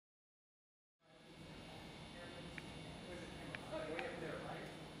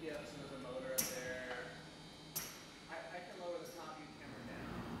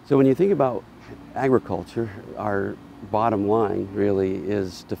So when you think about agriculture, our bottom line really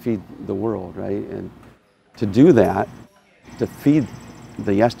is to feed the world, right? And to do that, to feed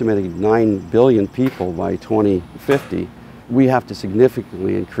the estimated 9 billion people by 2050, we have to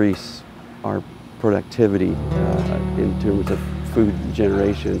significantly increase our productivity in terms of food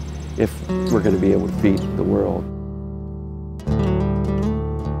generation if we're going to be able to feed the world.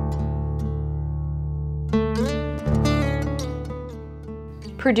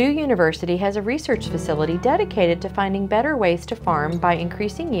 Purdue University has a research facility dedicated to finding better ways to farm by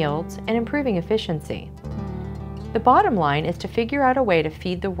increasing yields and improving efficiency. The bottom line is to figure out a way to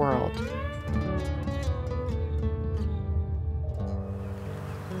feed the world.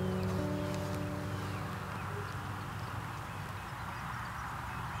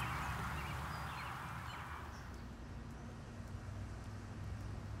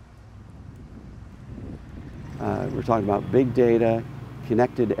 We're talking about big data,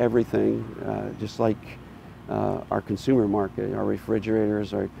 connected everything, just like our consumer market, our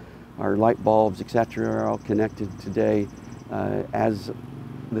refrigerators, our light bulbs, etc., are all connected today. As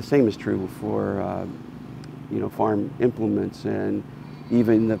the same is true for farm implements, and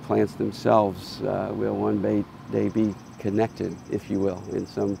even the plants themselves will one day be connected, if you will, in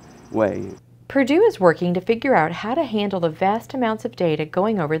some way. Purdue is working to figure out how to handle the vast amounts of data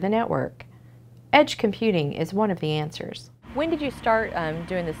going over the network. Edge computing is one of the answers. When did you start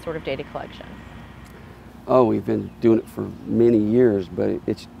doing this sort of data collection? Oh, we've been doing it for many years, but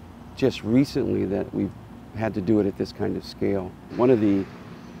it's just recently that we've had to do it at this kind of scale. One of the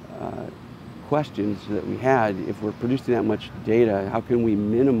questions that we had, if we're producing that much data, how can we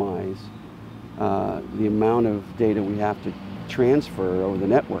minimize the amount of data we have to transfer over the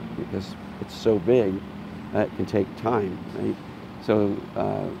network, because it's so big that it can take time, right? So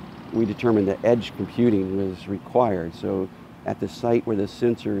we determined that edge computing was required. So at the site where the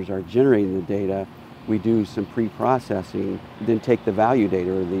sensors are generating the data, we do some pre-processing, then take the value data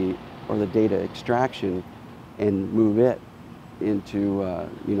or the data extraction and move it into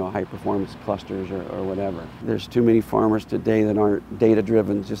high performance clusters or whatever. There's too many farmers today that aren't data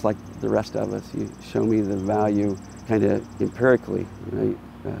driven, just like the rest of us. You show me the value kind of empirically, right?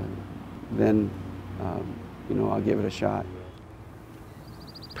 Then I'll give it a shot.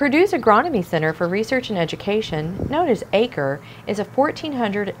 Purdue's Agronomy Center for Research and Education, known as ACRE, is a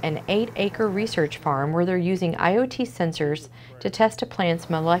 1,408-acre research farm where they're using IoT sensors to test a plant's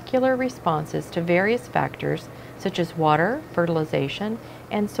molecular responses to various factors such as water, fertilization,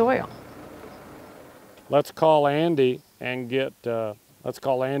 and soil. Let's call Andy and use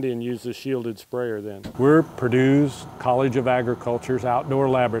the shielded sprayer then. We're Purdue's College of Agriculture's outdoor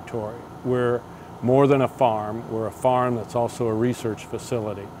laboratory. We're more than a farm. We're a farm that's also a research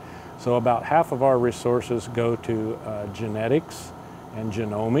facility. So about half of our resources go to genetics and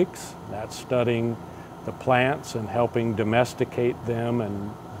genomics. That's studying the plants and helping domesticate them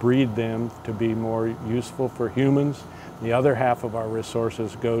and breed them to be more useful for humans. The other half of our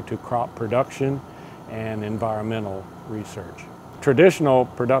resources go to crop production and environmental research. Traditional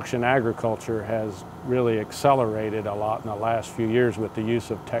production agriculture has really accelerated a lot in the last few years with the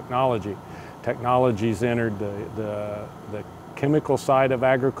use of technology. Technology's entered the chemical side of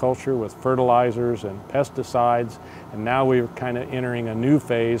agriculture with fertilizers and pesticides, and now we're kind of entering a new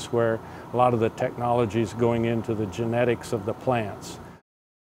phase where a lot of the technology is going into the genetics of the plants.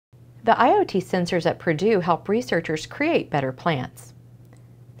 The IoT sensors at Purdue help researchers create better plants.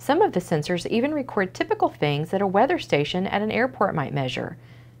 Some of the sensors even record typical things that a weather station at an airport might measure.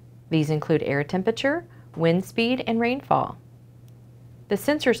 These include air temperature, wind speed, and rainfall. The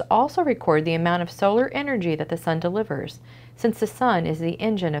sensors also record the amount of solar energy that the sun delivers, since the sun is the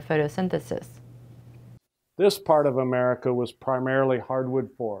engine of photosynthesis. This part of America was primarily hardwood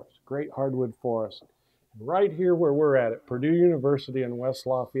forest, great hardwood forest. Right here where we're at Purdue University in West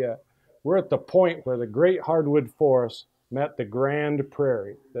Lafayette, we're at the point where the great hardwood forest met the grand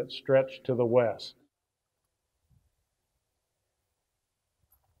prairie that stretched to the west.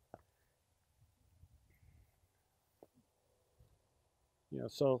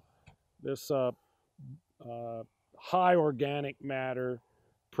 So this high organic matter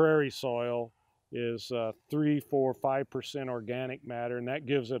prairie soil is 3, 4, 5% organic matter, and that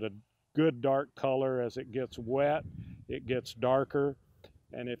gives it a good dark color. As it gets wet, it gets darker.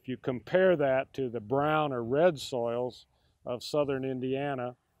 And if you compare that to the brown or red soils of southern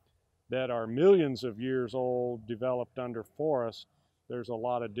Indiana that are millions of years old, developed under forest, there's a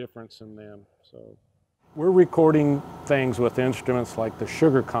lot of difference in them. So we're recording things with instruments like the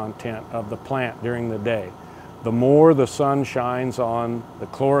sugar content of the plant during the day. The more the sun shines on the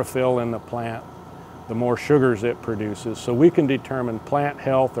chlorophyll in the plant, the more sugars it produces. So we can determine plant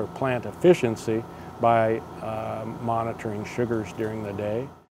health or plant efficiency by monitoring sugars during the day.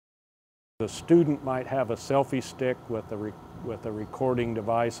 The student might have a selfie stick with a recording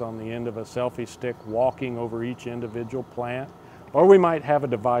device on the end of a selfie stick walking over each individual plant. Or we might have a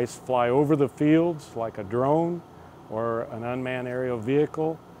device fly over the fields like a drone or an unmanned aerial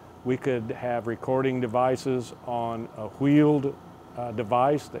vehicle. We could have recording devices on a wheeled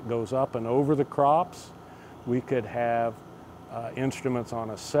device that goes up and over the crops. We could have instruments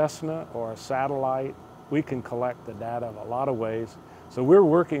on a Cessna or a satellite. We can collect the data in a lot of ways. So we're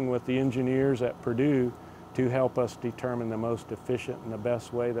working with the engineers at Purdue to help us determine the most efficient and the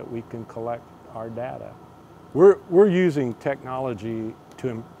best way that we can collect our data. We're using technology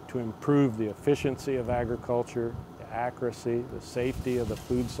to improve the efficiency of agriculture, the accuracy, the safety of the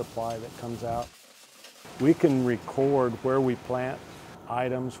food supply that comes out. We can record where we plant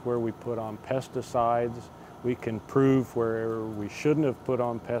items, where we put on pesticides. We can prove where we shouldn't have put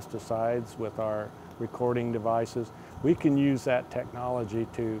on pesticides with our recording devices. We can use that technology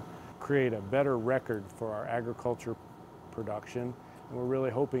to create a better record for our agriculture production. And we're really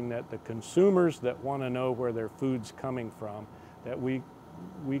hoping that the consumers that want to know where their food's coming from, that we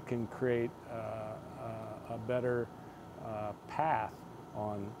can create a better path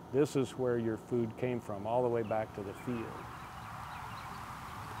on this is where your food came from, all the way back to the field.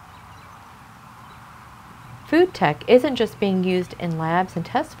 Food tech isn't just being used in labs and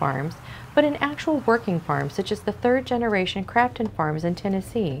test farms, but in actual working farms such as the third-generation Crafton Farms in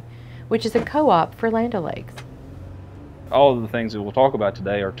Tennessee, which is a co-op for Land O'Lakes. All of the things that we'll talk about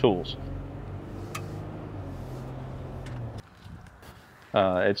today are tools.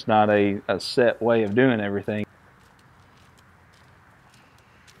 It's not a set way of doing everything.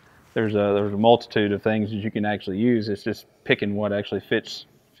 There's a multitude of things that you can actually use. It's just picking what actually fits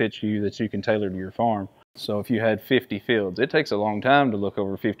you, that you can tailor to your farm. So if you had 50 fields, it takes a long time to look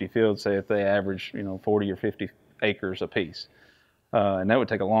over 50 fields, say if they average 40 or 50 acres apiece. And that would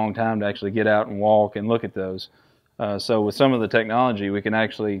take a long time to actually get out and walk and look at those. So with some of the technology, we can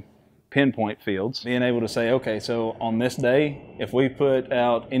actually pinpoint fields. Being able to say, okay, so on this day, if we put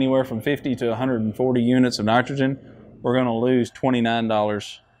out anywhere from 50 to 140 units of nitrogen, we're going to lose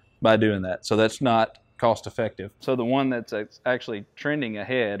 $29 by doing that. So that's not cost effective. So the one that's actually trending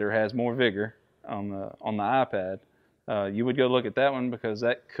ahead or has more vigor on the iPad, you would go look at that one because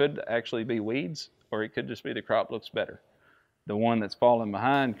that could actually be weeds, or it could just be the crop looks better. The one that's falling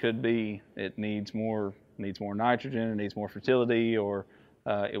behind could be it needs more nitrogen, it needs more fertility, or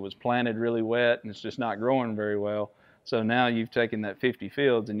it was planted really wet and it's just not growing very well. So now you've taken that 50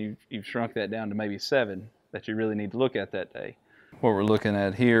 fields and you've shrunk that down to maybe 7 that you really need to look at that day. What we're looking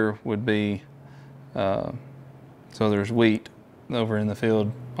at here would be, so there's wheat over in the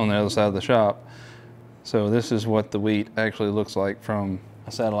field on the other side of the shop. So this is what the wheat actually looks like from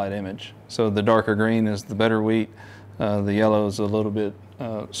a satellite image. So the darker green is the better wheat, the yellow is a little bit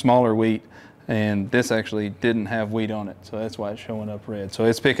smaller wheat, and this actually didn't have wheat on it, so that's why it's showing up red. So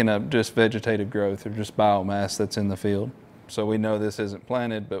it's picking up just vegetative growth or just biomass that's in the field. So we know this isn't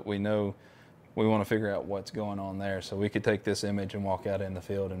planted, but we know we want to figure out what's going on there. So we could take this image and walk out in the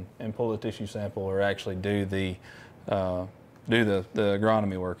field and pull a tissue sample, or actually do the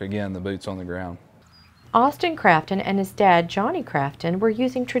agronomy work, again, the boots on the ground. Austin Crafton and his dad, Johnny Crafton, were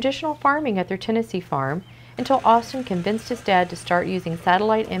using traditional farming at their Tennessee farm until Austin convinced his dad to start using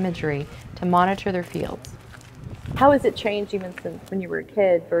satellite imagery to monitor their fields. How has it changed even since when you were a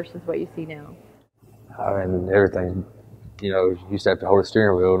kid versus what you see now? I mean, everything, you used to have to hold a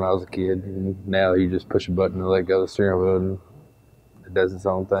steering wheel when I was a kid, and now you just push a button and let go of the steering wheel and it does its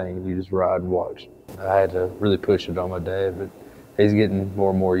own thing, and you just ride and watch. I had to really push it on my dad, but he's getting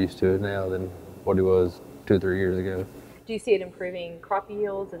more and more used to it now than what he was 2 or 3 years ago. Do you see it improving crop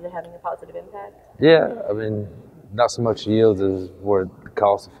yields? Is it having a positive impact? Yeah, I mean, not so much yields as what the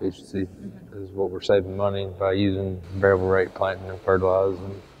cost efficiency is, what we're saving money by using variable rate planting and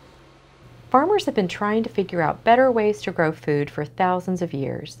fertilizing. Farmers have been trying to figure out better ways to grow food for thousands of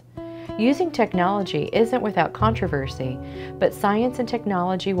years. Using technology isn't without controversy, but science and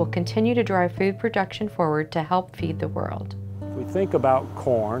technology will continue to drive food production forward to help feed the world. If we think about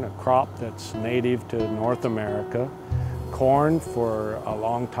corn, a crop that's native to North America, corn for a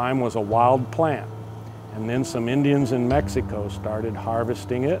long time was a wild plant. And then some Indians in Mexico started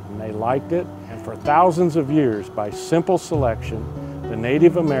harvesting it, and they liked it. And for thousands of years, by simple selection, the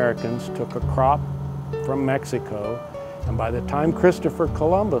Native Americans took a crop from Mexico, and by the time Christopher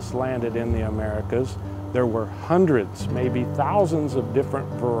Columbus landed in the Americas, there were hundreds, maybe thousands of different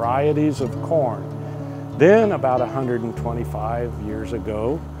varieties of corn. Then, about 125 years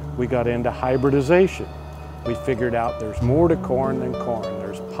ago, we got into hybridization. We figured out there's more to corn than corn.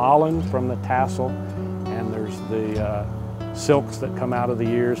 There's pollen from the tassel, and there's the silks that come out of the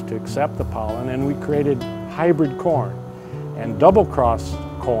ears to accept the pollen, and we created hybrid corn. And double-cross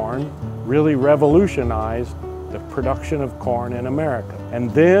corn really revolutionized the production of corn in America.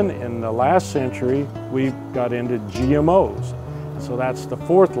 And then in the last century, we got into GMOs. So that's the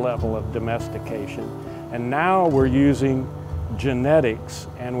fourth level of domestication. And now we're using genetics,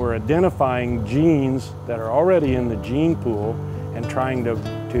 and we're identifying genes that are already in the gene pool and trying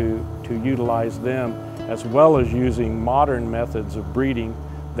to utilize them, as well as using modern methods of breeding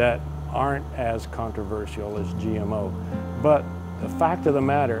that aren't as controversial as GMO. But the fact of the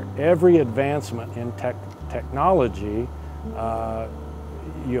matter, every advancement in technology,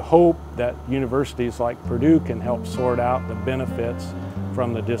 you hope that universities like Purdue can help sort out the benefits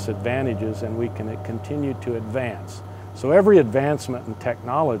from the disadvantages, and we can continue to advance. So every advancement in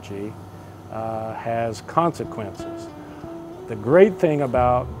technology has consequences. The great thing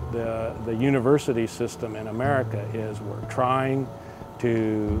about the university system in America is we're trying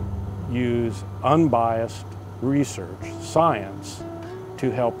to use unbiased research, science,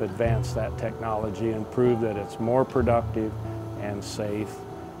 to help advance that technology and prove that it's more productive and safe,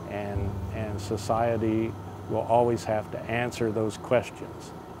 and society will always have to answer those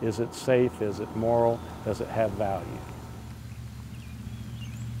questions. Is it safe? Is it moral? Does it have value?